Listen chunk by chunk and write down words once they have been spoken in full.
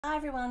Hi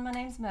everyone, my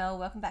name's Mel,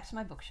 welcome back to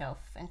my bookshelf,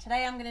 and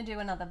today I'm going to do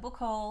another book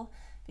haul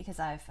because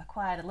I've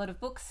acquired a lot of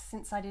books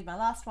since I did my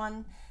last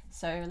one,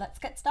 so let's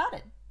get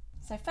started.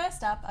 So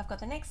first up, I've got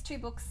the next two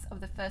books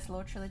of the First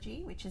Law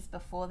trilogy, which is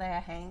Before They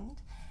Are Hanged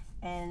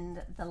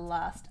and The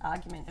Last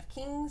Argument of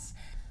Kings.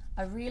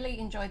 I really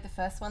enjoyed the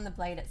first one, The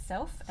Blade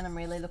Itself, and I'm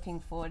really looking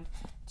forward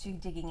to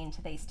digging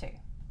into these two.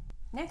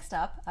 Next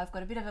up, I've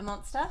got a bit of a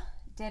monster,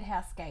 Dead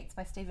House Gates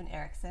by Stephen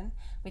Erickson,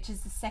 which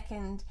is the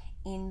second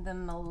in the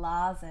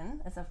Malazan,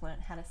 as I've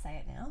learnt how to say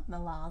it now,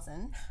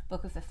 Malazan,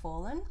 Book of the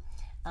Fallen.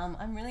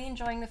 I'm really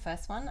enjoying the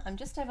first one. I'm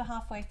just over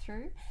halfway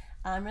through.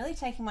 I'm really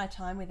taking my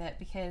time with it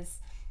because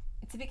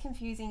it's a bit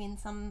confusing in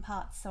some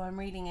parts, so I'm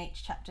reading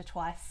each chapter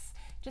twice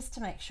just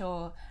to make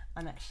sure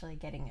I'm actually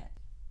getting it.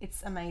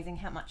 It's amazing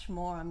how much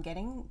more I'm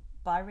getting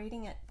by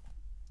reading it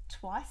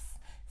twice,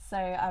 so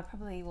I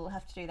probably will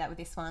have to do that with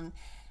this one,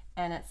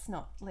 and it's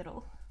not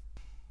little.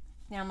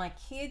 Now, my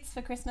kids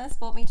for Christmas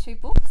bought me two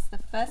books. The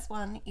first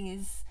one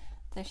is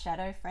The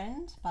Shadow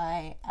Friend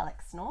by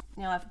Alex North.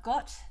 Now, I've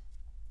got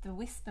The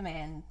Whisper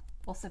Man,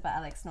 also by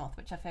Alex North,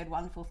 which I've heard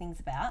wonderful things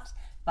about,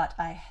 but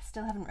I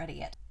still haven't read it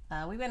yet.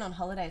 We went on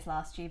holidays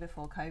last year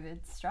before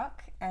COVID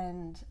struck,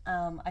 and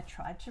I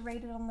tried to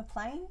read it on the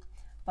plane,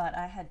 but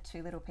I had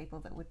two little people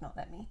that would not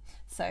let me.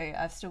 So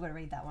I've still got to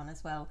read that one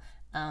as well.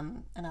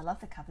 And I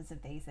love the covers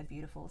of these, they're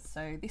beautiful.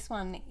 So this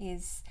one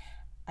is,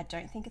 I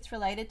don't think it's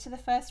related to the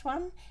first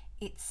one.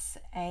 It's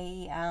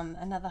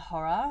another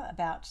horror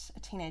about a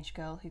teenage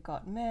girl who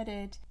got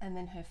murdered, and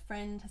then her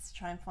friend has to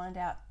try and find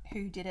out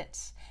who did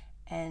it,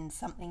 and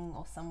something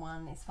or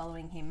someone is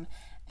following him,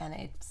 and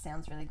it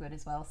sounds really good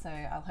as well, so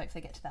I'll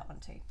hopefully get to that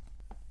one too.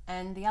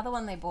 And the other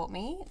one they bought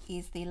me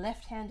is The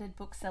Left-Handed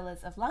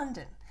Booksellers of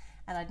London,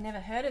 and I'd never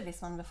heard of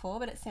this one before,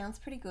 but it sounds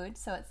pretty good.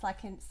 So it's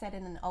like set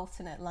in an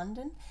alternate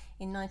London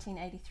in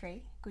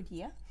 1983, good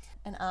year.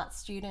 An art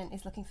student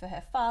is looking for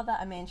her father,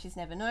 a man she's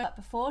never known, but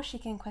before she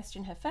can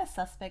question her first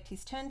suspect,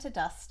 he's turned to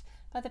dust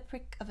by the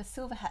prick of a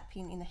silver hat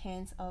pin in the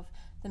hands of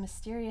the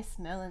mysterious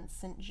Merlin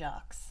St.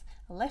 Jacques,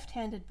 a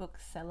left-handed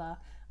bookseller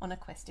on a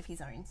quest of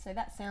his own. So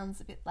that sounds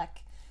a bit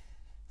like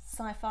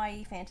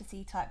sci-fi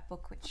fantasy type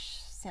book, which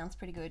sounds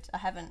pretty good. I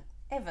haven't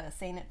ever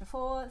seen it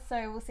before,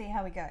 so we'll see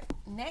how we go.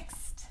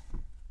 Next,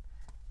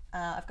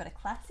 I've got a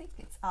classic.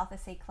 It's Arthur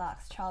C.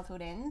 Clarke's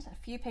Childhood End. A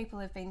few people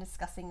have been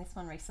discussing this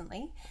one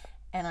recently,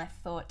 and I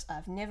thought,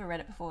 I've never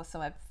read it before,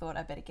 so I thought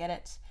I better get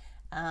it.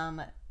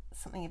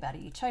 Something about a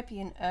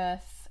utopian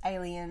Earth,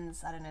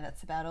 aliens, I don't know,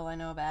 that's about all I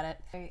know about it.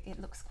 So it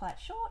looks quite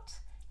short,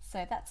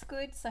 so that's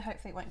good, so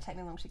hopefully it won't take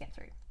me long to get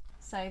through.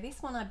 So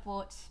this one I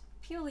bought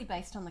purely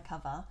based on the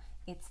cover.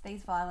 It's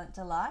These Violent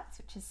Delights,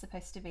 which is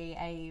supposed to be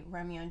a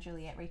Romeo and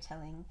Juliet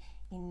retelling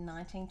in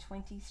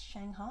 1920s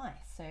Shanghai,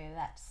 so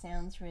that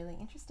sounds really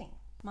interesting.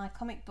 My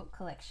comic book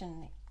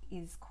collection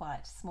is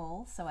quite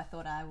small, so I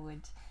thought I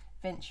would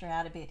venture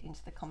out a bit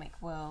into the comic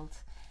world,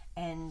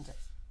 and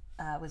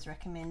was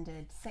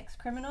recommended Sex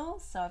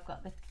Criminals, so I've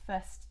got the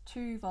first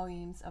two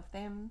volumes of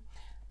them.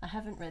 I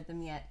haven't read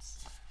them yet,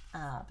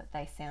 but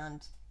they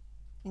sound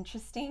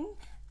interesting.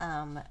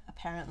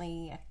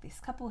 Apparently this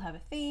couple have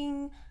a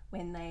thing.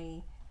 When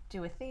they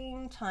do a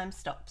thing, time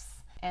stops,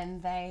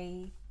 and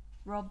they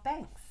rob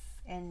banks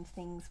and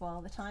things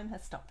while the time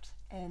has stopped,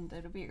 and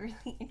it'll be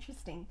really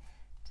interesting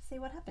to see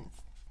what happens.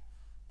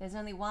 There's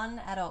only one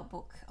adult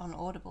book on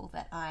Audible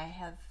that I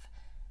have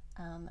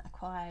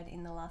acquired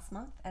in the last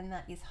month, and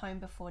that is Home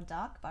Before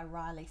Dark by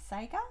Riley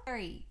Sager.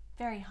 Very,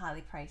 very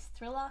highly praised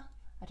thriller.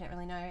 I don't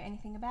really know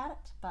anything about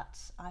it, but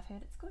I've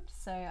heard it's good,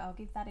 so I'll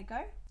give that a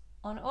go.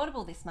 On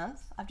Audible this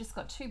month, I've just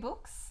got two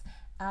books.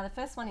 The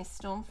first one is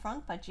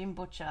Stormfront by Jim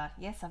Butcher.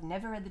 Yes, I've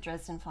never read the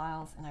Dresden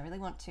Files, and I really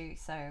want to,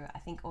 so I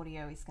think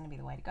audio is going to be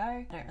the way to go.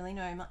 I don't really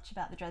know much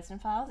about the Dresden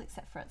Files,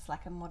 except for it's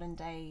like a modern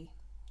day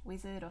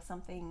wizard or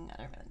something.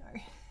 I don't really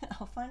know.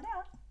 I'll find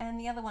out. And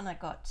the other one I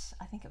got,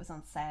 I think it was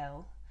on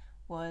sale,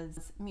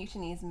 was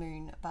Mutineer's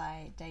Moon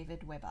by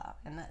David Weber,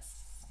 and that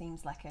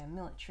seems like a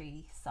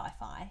military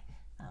sci-fi,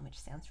 which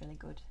sounds really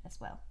good as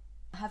well.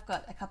 I have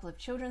got a couple of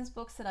children's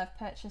books that I've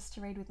purchased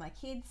to read with my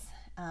kids.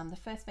 The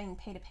first being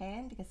Peter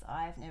Pan, because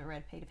I've never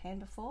read Peter Pan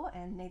before,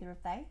 and neither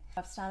have they.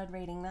 I've started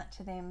reading that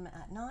to them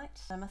at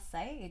night. I must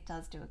say it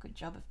does do a good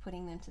job of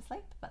putting them to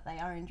sleep, but they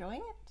are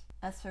enjoying it.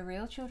 As for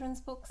real children's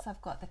books,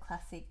 I've got the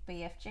classic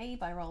BFG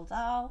by Roald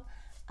Dahl,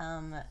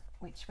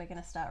 which we're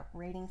going to start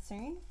reading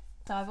soon.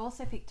 So I've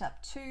also picked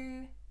up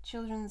two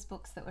children's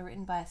books that were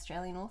written by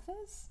Australian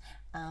authors.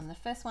 The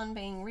first one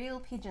being Real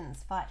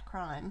Pigeons Fight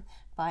Crime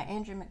by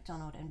Andrew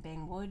MacDonald and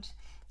Ben Wood.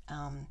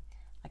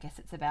 I guess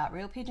it's about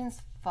real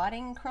pigeons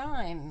fighting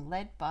crime,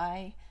 led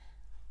by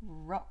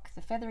Rock,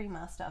 the Feathery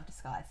Master of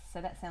Disguise.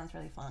 So that sounds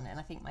really fun, and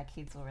I think my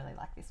kids will really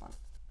like this one.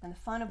 And the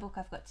final book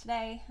I've got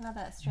today,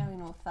 another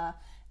Australian author,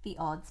 The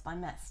Odds by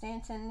Matt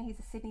Stanton. He's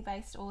a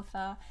Sydney-based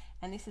author,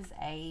 and this is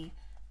a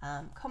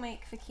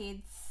comic for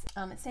kids.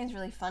 It seems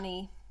really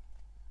funny.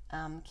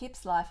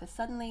 Kip's life has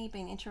suddenly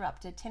been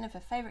interrupted. 10 of her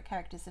favourite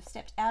characters have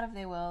stepped out of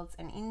their worlds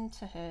and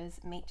into hers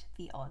meet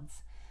the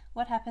odds.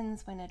 What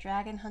happens when a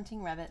dragon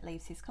hunting rabbit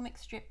leaves his comic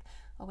strip,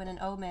 or when an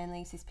old man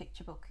leaves his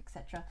picture book,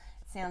 etc.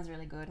 It sounds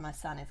really good. My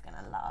son is going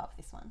to love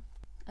this one.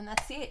 And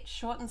that's it,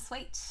 short and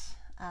sweet.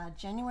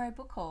 January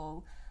book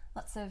haul.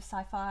 Lots of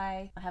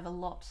sci-fi. I have a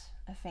lot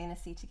of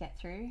fantasy to get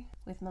through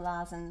with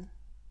Malazan,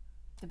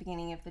 the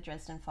beginning of the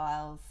Dresden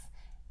Files,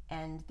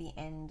 and the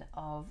end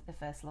of The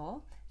First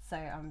Law. So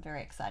I'm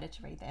very excited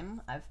to read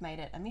them. I've made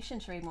it a mission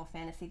to read more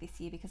fantasy this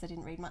year because I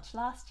didn't read much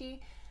last year,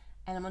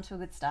 and I'm on to a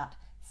good start.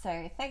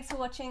 So thanks for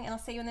watching, and I'll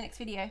see you in the next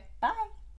video. Bye!